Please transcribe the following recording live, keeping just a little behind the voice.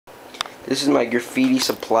This is my graffiti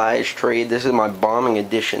supplies trade. This is my bombing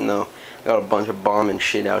edition though. I got a bunch of bombing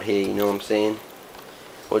shit out here, you know what I'm saying?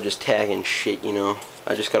 Or just tagging shit, you know.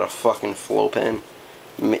 I just got a fucking flow pen.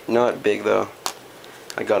 Not big though.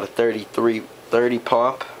 I got a 30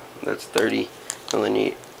 pop. That's 30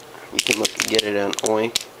 millimeter. You can look get it on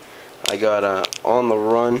Oink. I got a On the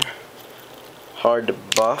Run, hard to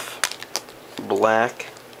buff, black.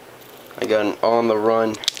 I got an On the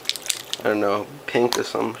Run, I don't know, pink or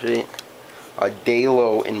some shit. A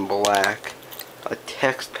Dalo in black. A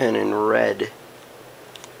text pen in red.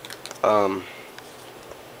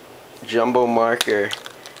 Jumbo marker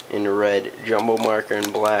in red. Jumbo marker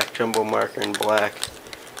in black. Jumbo marker in black.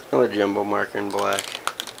 Another jumbo marker in black.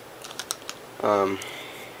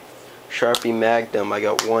 Sharpie Magnum. I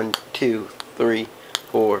got 1, 2, 3,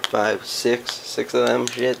 4, 5, 6 of them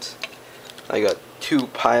shits. I got 2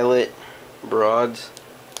 Pilot broads.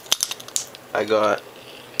 I got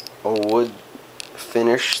a wood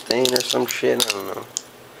finish stain or some shit. I don't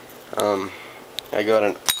know. I got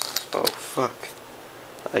an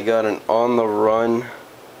I got an On the Run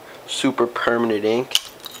super permanent ink.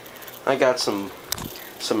 I got some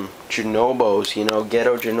Janobos, you know,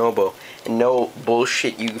 ghetto Janobo. And no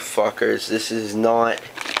bullshit, you fuckers. This is not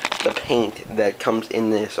the paint that comes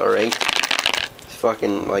in this, alright? It's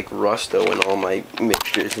fucking like Rusto in all my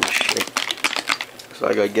mixtures and shit. So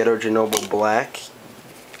I got Ghetto Janobo black,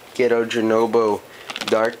 Ghetto Janobo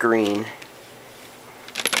dark green,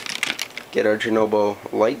 Ghetto Janobo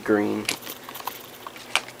light green,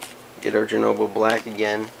 Ghetto Janobo black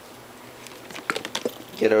again,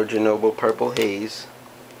 Ghetto Janobo purple haze,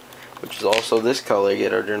 which is also this color,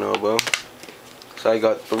 Ghetto Janobo. So I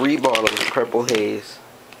got 3 bottles of purple haze,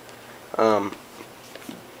 Ghetto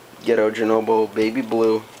Janobo baby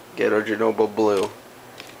blue, Ghetto Janobo blue,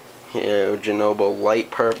 Ghetto Janobo light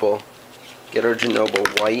purple, Ghetto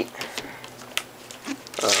Janobo white,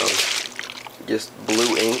 just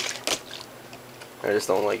blue ink. I just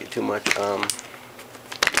don't like it too much.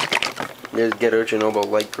 There's Ghetto Janobo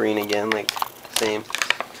light green again, like same.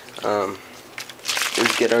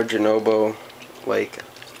 There's Ghetto Janobo like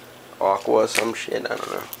aqua some shit, I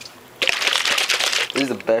don't know. This is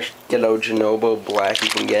the best Ghetto Janobo black you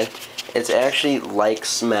can get. It's actually like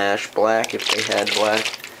Smash black if they had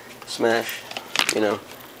black Smash, you know.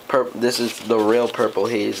 This is the real purple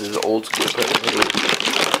haze. This is old school purple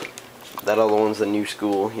haze. That other one's the new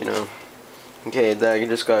school, you know. Okay, I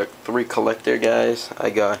just got 3 collector guys.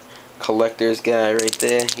 I got collector's guy right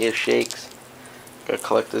there. He shakes. Got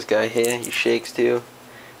collector's guy here. He shakes too.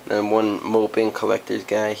 Then 1 moping collector's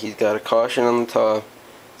guy. He's got a caution on the top.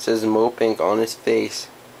 It says moping on his face.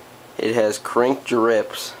 It has crink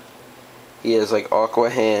drips. He has like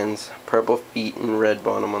aqua hands, purple feet, and red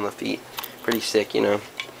bottom on the feet. Pretty sick, you know.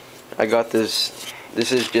 I got this.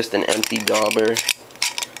 This is just an empty dauber.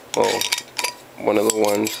 Well, one of the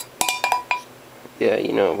ones. Yeah,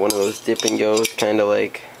 you know, one of those dip and goes, kind of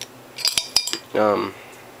like,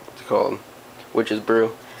 what's it called? Witch's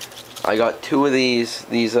Brew. I got 2 of these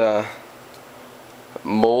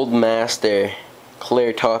Mold Master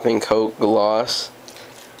clear topping coat gloss.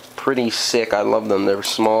 Pretty sick. I love them. They're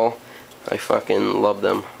small. I fucking love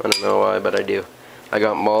them. I don't know why, but I do. I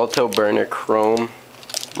got Molotov Burner Chrome,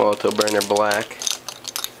 Molotov Burner Black.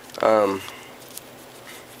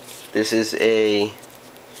 This is a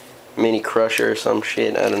Mini Crusher or some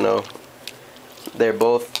shit. I don't know. They're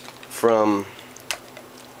both from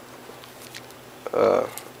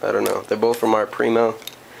I don't know. They're both from Art Primo.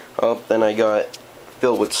 Oh, then I got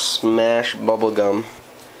filled with Smash bubblegum.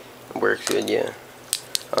 Works good, yeah.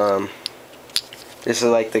 This is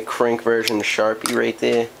like the Crink version of Sharpie right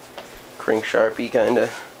there. Crink Sharpie, kinda.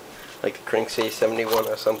 Like the Crink Say 71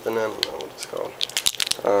 or something. I don't know what it's called.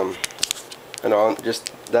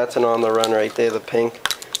 That's an On the Run right there, the pink.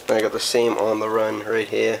 And I got the same On the Run right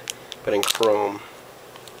here, but in chrome.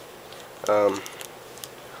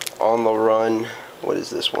 On the Run. What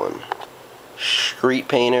is this one? Street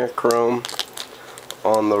Painter Chrome.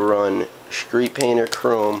 On the Run Street Painter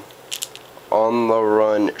Chrome. On the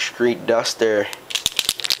Run Street Duster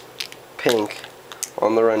Pink.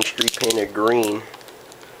 On the Run Street Painter Green.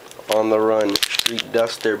 On the Run Street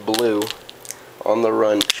Duster Blue. On the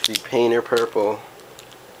Run Street Painter Purple.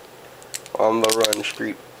 On the Run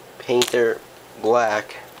Street Painter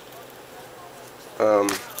Black.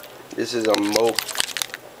 This is a mope.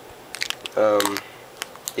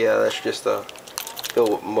 Yeah, that's just a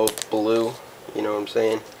filled with mope blue. You know what I'm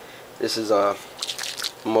saying? This is a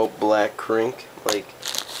mope black crink. Like,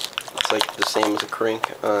 it's like the same as a crink.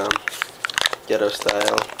 Ghetto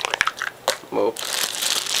style mope.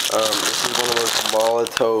 This is one of those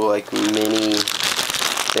Molotov like mini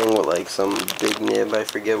thing with like some big nib, I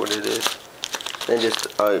forget what it is. Then just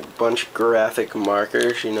a bunch of graphic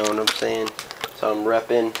markers, you know what I'm saying? So I'm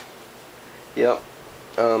repping. Yep.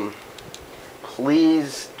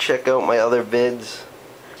 Please check out my other vids.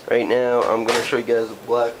 Right now I'm gonna show you guys the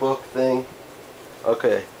black book thing.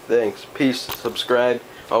 Okay, thanks. Peace. Subscribe.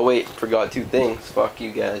 Oh wait, forgot 2 things. Fuck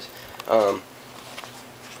you guys.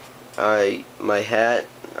 My hat,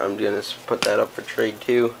 I'm gonna put that up for trade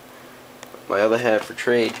too. My other hat for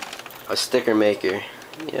trade, a sticker maker.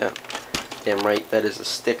 Yeah, damn right, that is a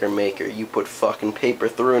sticker maker. You put fucking paper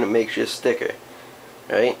through and it makes you a sticker.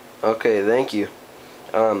 Right? Okay, thank you.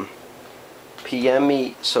 PM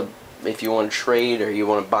me so if you want to trade or you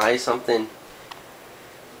want to buy something.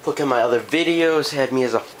 Look at my other videos, add me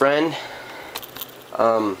as a friend.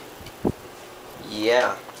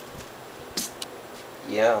 Yeah.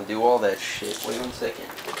 Yeah, I'll do all that shit. Wait 1 second.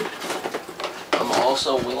 I'm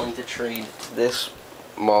also willing to trade this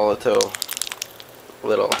Molotov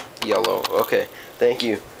little yellow. Okay, thank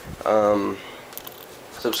you.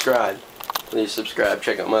 Subscribe. Please subscribe.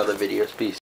 Check out my other videos. Peace.